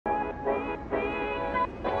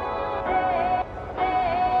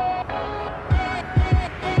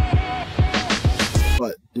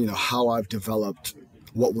how I've developed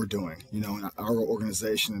what we're doing, in our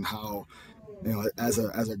organization, and how, as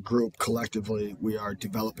a group collectively, we are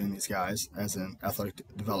developing these guys as an athletic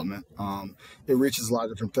development. It reaches a lot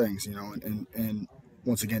of different things, and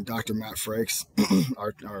once again, Dr. Matt Frakes,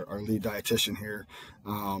 our lead dietitian here,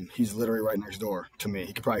 he's literally right next door to me.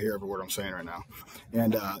 He could probably hear every word I'm saying right now,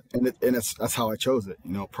 and that's how I chose it.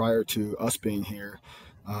 Prior to us being here,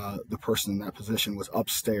 the person in that position was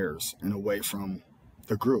upstairs and away from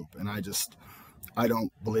the group, and I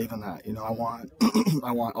don't believe in that. I want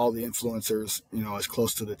I want all the influencers, as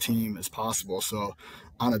close to the team as possible. So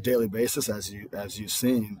on a daily basis, as you've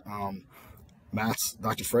seen,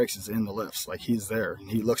 Dr. Frakes is in the lifts. Like, he's there, and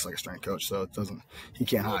he looks like a strength coach, so he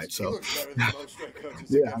can't hide. So he looks better than most strength coaches.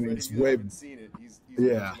 Yeah, I mean, it's way. Seen it. He's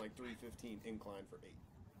Yeah. like 315 incline for 8.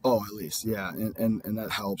 Oh, at least, yeah, and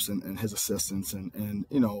that helps, and his assistance, and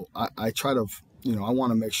I try to, I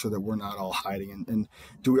want to make sure that we're not all hiding, and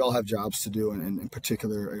do we all have jobs to do, and in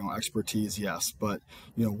particular, expertise, yes, but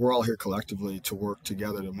we're all here collectively to work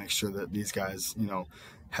together to make sure that these guys,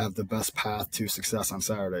 have the best path to success on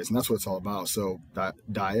Saturdays, and that's what it's all about. So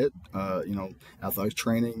diet, athletic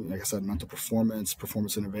training, like I said, mental performance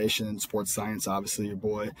innovation, sports science, obviously your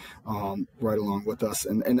boy, right along with us,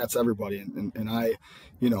 and that's everybody. And I,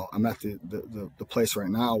 I'm at the place right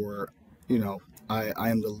now where, I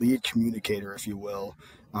am the lead communicator, if you will,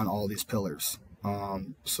 on all these pillars.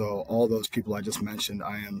 So all those people I just mentioned,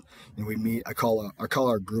 I am, we meet, I call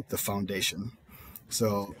our group the foundation.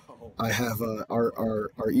 So I have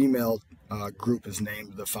our email group is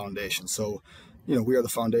named the foundation. So, we are the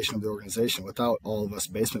foundation of the organization. Without all of us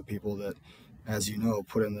basement people that, as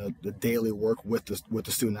put in the daily work with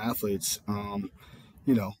the student athletes,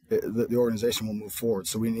 the organization will move forward.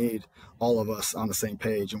 So we need all of us on the same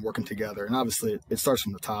page and working together. And obviously it starts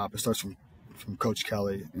from the top. It starts from Coach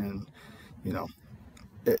Kelly, and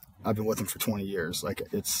I've been with him for 20 years. Like,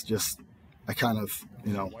 it's just, I kind of,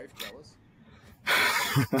 Is your wife jealous?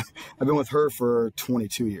 I've been with her for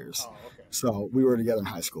 22 years. Oh, okay. So we were together in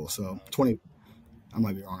high school. So 20, I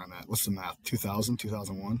might be wrong on that. What's the math? 2000,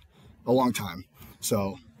 2001, a long time.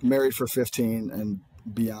 So married for 15 and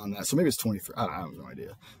beyond that. So maybe it's 23. I have no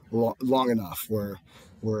idea. Long enough where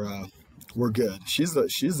we're good. She's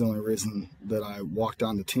the only reason that I walked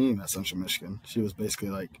on the team at Central Michigan. She was basically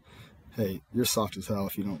like, hey, you're soft as hell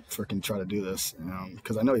if you don't freaking try to do this.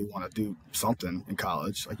 Because I know you want to do something in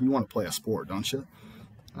college. Like, you want to play a sport, don't you?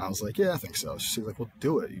 And I was like, yeah, I think so. She's like, well,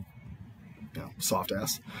 do it, you soft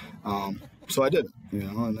ass. So I did it,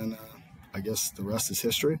 and then I guess the rest is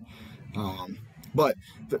history. But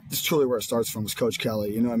it's truly where it starts from is Coach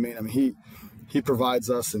Kelly. You know what I mean? I mean, he provides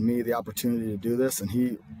us and me the opportunity to do this.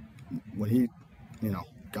 And when he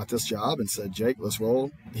got this job and said, Jake, let's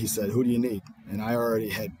roll, he said, who do you need? And I already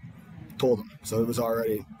had told him. So it was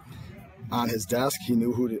already on his desk. He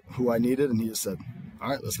knew who I needed, and he just said,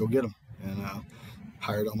 all right, let's go get him. And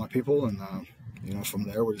hired all my people, and from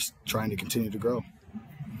there we're just trying to continue to grow.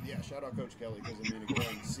 Yeah, shout out Coach Kelly, because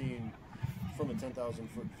again, seeing from a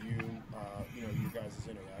 10,000-foot view, your guys'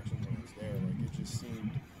 interaction when he was there, like,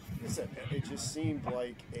 it just seemed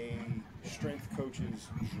like a strength coach's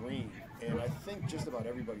dream. And I think just about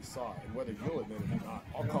everybody saw it, and whether you'll admit it or not,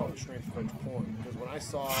 I'll call it strength coach porn, because when I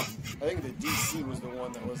saw, I think the DC was the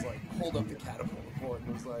one that was like, hold up the catapult report,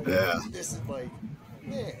 and was like, yeah, this is like,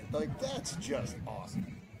 man, like, that's just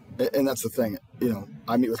awesome. And that's the thing,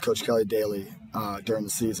 I meet with Coach Kelly daily during the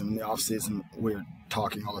season. In the off season, we're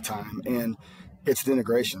talking all the time, and it's the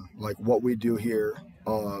integration, like what we do here,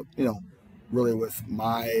 really with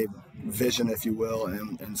my vision, if you will,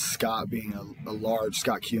 and Scott being a large,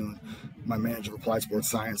 Scott Kuhn, my manager of applied sports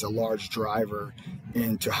science, a large driver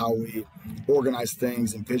into how we organize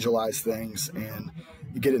things and visualize things and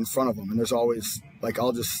get in front of them. And there's always, like,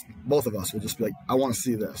 both of us will just be like, I want to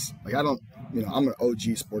see this. Like, I don't, I'm an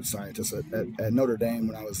OG sports scientist at Notre Dame.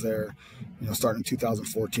 When I was there, starting in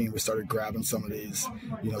 2014, we started grabbing some of these,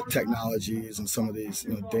 technologies and some of these,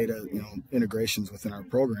 data, integrations within our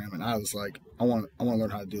program. And I was like, I want to learn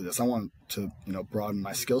how to do this. I want to, broaden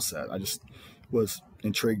my skill set. I just was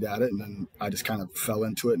intrigued at it. And then I just kind of fell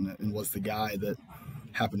into it and was the guy that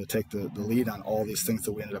happened to take the lead on all these things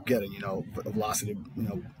that we ended up getting, velocity,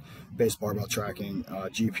 base barbell tracking,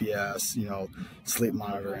 GPS, sleep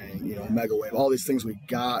monitoring, mega wave, all these things we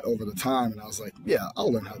got over the time. And I was like, yeah,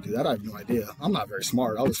 I'll learn how to do that. I have no idea. I'm not very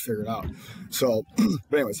smart. I'll just figure it out. So,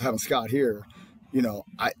 but anyways, having Scott here,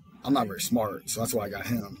 I'm not very smart. So that's why I got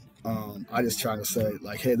him. I just try to say,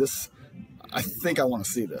 like, hey, I think I want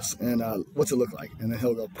to see this, and what's it look like? And then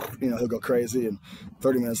he'll go, he'll go crazy, and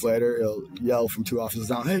 30 minutes later he'll yell from 2 offices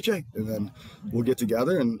down, "Hey Jake!" And then we'll get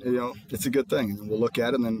together, and it's a good thing, and we'll look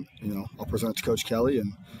at it, and then I'll present it to Coach Kelly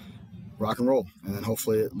and rock and roll, and then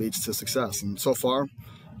hopefully it leads to success. And so far,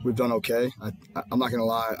 we've done okay. I'm not gonna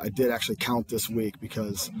lie, I did actually count this week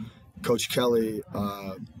because Coach Kelly,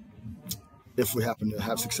 if we happen to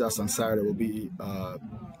have success on Saturday, will be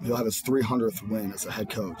he'll have his 300th win as a head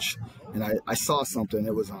coach. And I saw something,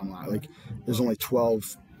 it was online, like there's only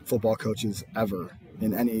 12 football coaches ever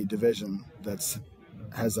in any division that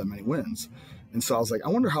has that many wins. And so I was like, I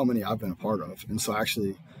wonder how many I've been a part of. And so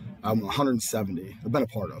actually I'm 170 I've been a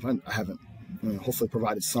part of. I haven't hopefully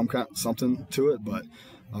provided something to it, but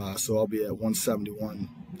so I'll be at 171,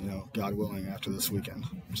 God willing, after this weekend.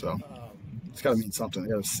 So it's got to mean something. I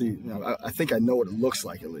got to see. I think I know what it looks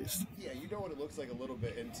like at least. Yeah, you know what it looks like a little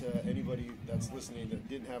bit. And to anybody that's listening that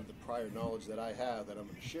didn't have the prior knowledge that I have, that I'm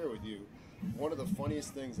going to share with you, one of the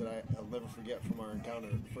funniest things that I'll never forget from our encounter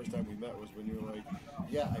the first time we met was when you were like,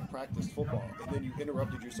 "Yeah, I practiced football," and then you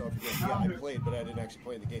interrupted yourself again. "Yeah, I played, but I didn't actually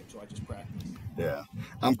play in the game, so I just practiced." Yeah,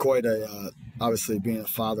 I'm quite obviously being a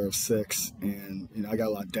father of 6, and I got a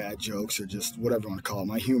lot of dad jokes or just whatever you want to call it.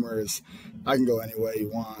 My humor is, I can go any way you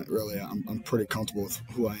want. Really, I'm pretty comfortable with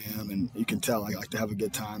who I am, and you can tell I like to have a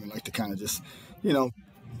good time and like to kind of just,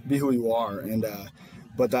 be who you are. And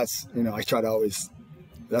but that's I try to always.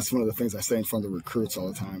 That's one of the things I say in front of the recruits all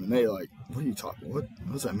the time, and they like, "What are you talking? What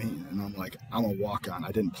does that mean?" And I'm like, "I'm a walk-on.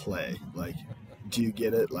 I didn't play. Like, do you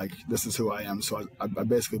get it? Like, this is who I am." So I've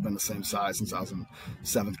basically been the same size since I was in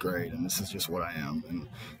 7th grade, and this is just what I am. And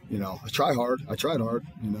I try hard. I tried hard.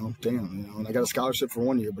 And I got a scholarship for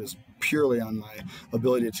 1 year, but it's purely on my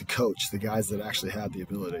ability to coach the guys that actually had the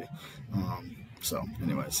ability. So,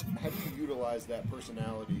 anyways, how do you utilize that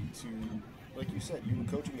personality to? Like you said, you were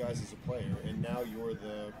coaching guys as a player, and now you're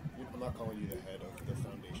I'm not calling you the head of the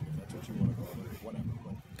foundation, if that's what you want to call it, whatever.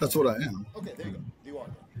 But, that's what I am. Okay, there you go. You are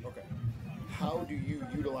then. Okay. How do you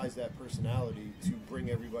utilize that personality to bring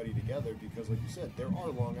everybody together? Because like you said, there are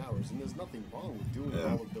long hours, and there's nothing wrong with doing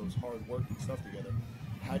all of those hard work and stuff together.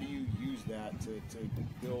 How do you use that to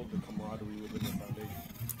build the camaraderie within the foundation?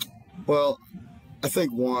 Well, I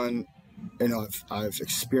think one, I've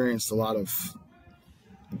experienced a lot of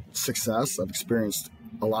success. I've experienced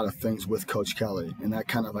a lot of things with Coach Kelly, and that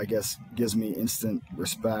kind of, I guess, gives me instant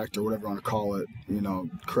respect or whatever you want to call it,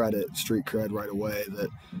 credit, street cred right away, that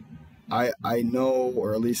I know,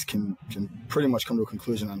 or at least can pretty much come to a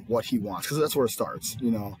conclusion on what he wants, because that's where it starts.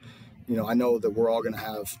 I know that we're all going to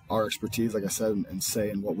have our expertise, like I said, and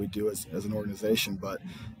say in what we do as an organization, but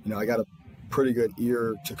I got a pretty good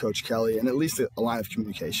ear to Coach Kelly, and at least a line of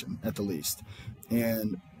communication at the least.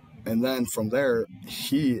 And then from there,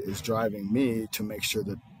 he is driving me to make sure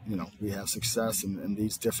that, we have success, and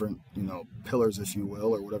these different, pillars, if you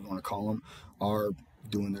will, or whatever you want to call them, are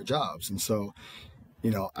doing their jobs. And so,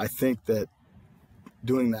 I think that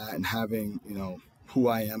doing that and having, who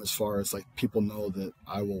I am as far as like people know that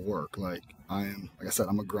I will work. Like I am, like I said,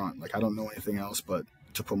 I'm a grunt. Like I don't know anything else but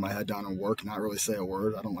to put my head down and work, not really say a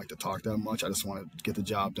word. I don't like to talk that much. I just want to get the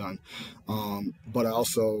job done. But I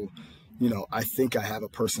also, I think I have a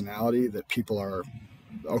personality that people are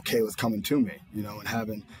okay with coming to me, and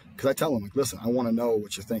having, because I tell them, like, listen, I want to know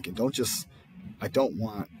what you're thinking. I don't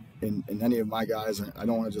want in any of my guys, I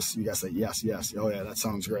don't want to just, you guys say, yes, oh yeah, that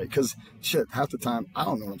sounds great. Because shit, half the time, I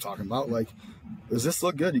don't know what I'm talking about. Like, does this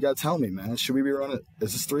look good? You got to tell me, man. Should we be running,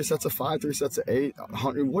 is this 3 sets of 5, 3 sets of 8,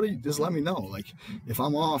 100? What do you, just let me know. Like, if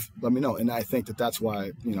I'm off, let me know. And I think that's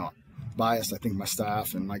why, biased, I think my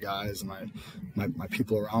staff and my guys and my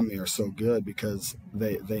people around me are so good, because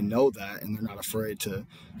they know that, and they're not afraid to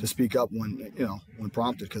speak up when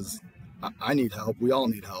prompted, because I need help. We all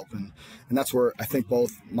need help. And that's where I think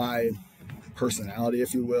both my personality,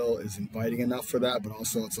 if you will, is inviting enough for that, but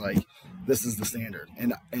also it's like, this is the standard,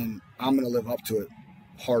 and I'm going to live up to it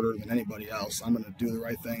harder than anybody else. I'm going to do the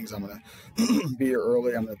right things. I'm going to be here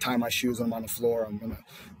early. I'm going to tie my shoes when I'm on the floor. I'm going to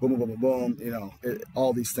boom, boom, boom, boom.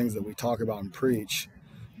 All these things that we talk about and preach.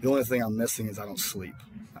 The only thing I'm missing is I don't sleep.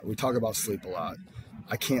 We talk about sleep a lot.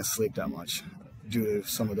 I can't sleep that much due to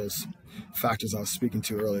some of those factors I was speaking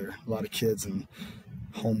to earlier. A lot of kids and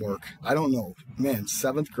homework. I don't know, man.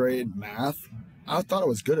 7th grade math. I thought I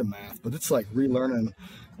was good at math, but it's like relearning.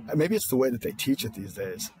 Maybe it's the way that they teach it these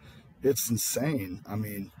days. It's insane. I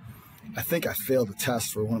mean, I think I failed a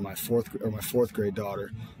test for one of my 4th grade daughter.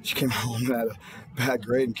 She came home and had a bad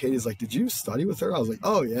grade, and Katie's like, "Did you study with her?" I was like,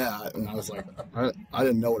 "Oh yeah," and I was like, I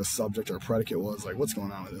didn't know what a subject or a predicate was. Like, what's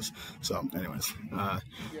going on with this? So, anyways,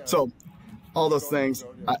 so all those things.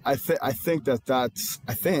 I think that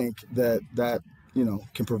you know,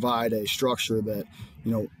 can provide a structure that,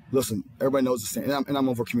 you know, listen, everybody knows the same, and I'm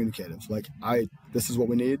over communicative. Like, this is what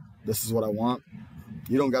we need. This is what I want.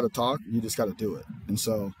 You don't got to talk. You just got to do it. And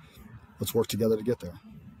so let's work together to get there.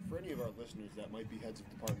 For any of our listeners that might be heads of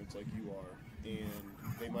departments like you are, and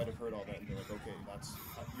they might have heard all that and they're like, okay,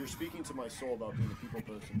 you're speaking to my soul about being a people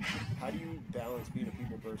person. How do you balance being a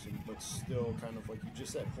people person but still kind of, like you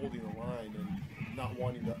just said, holding the line and not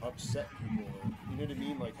wanting to upset people? Or, you know what I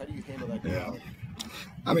mean? Like, how do you handle that duality?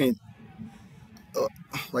 I mean,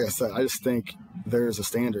 like I said, I just think there's a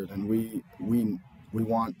standard, and we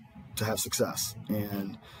want to have success.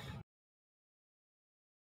 And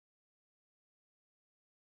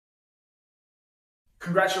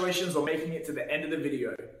congratulations on making it to the end of the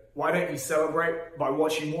video. Why don't you celebrate by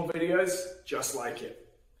watching more videos just like it?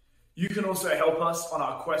 You can also help us on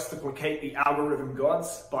our quest to placate the algorithm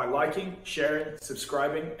gods by liking, sharing,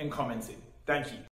 subscribing, and commenting. Thank you.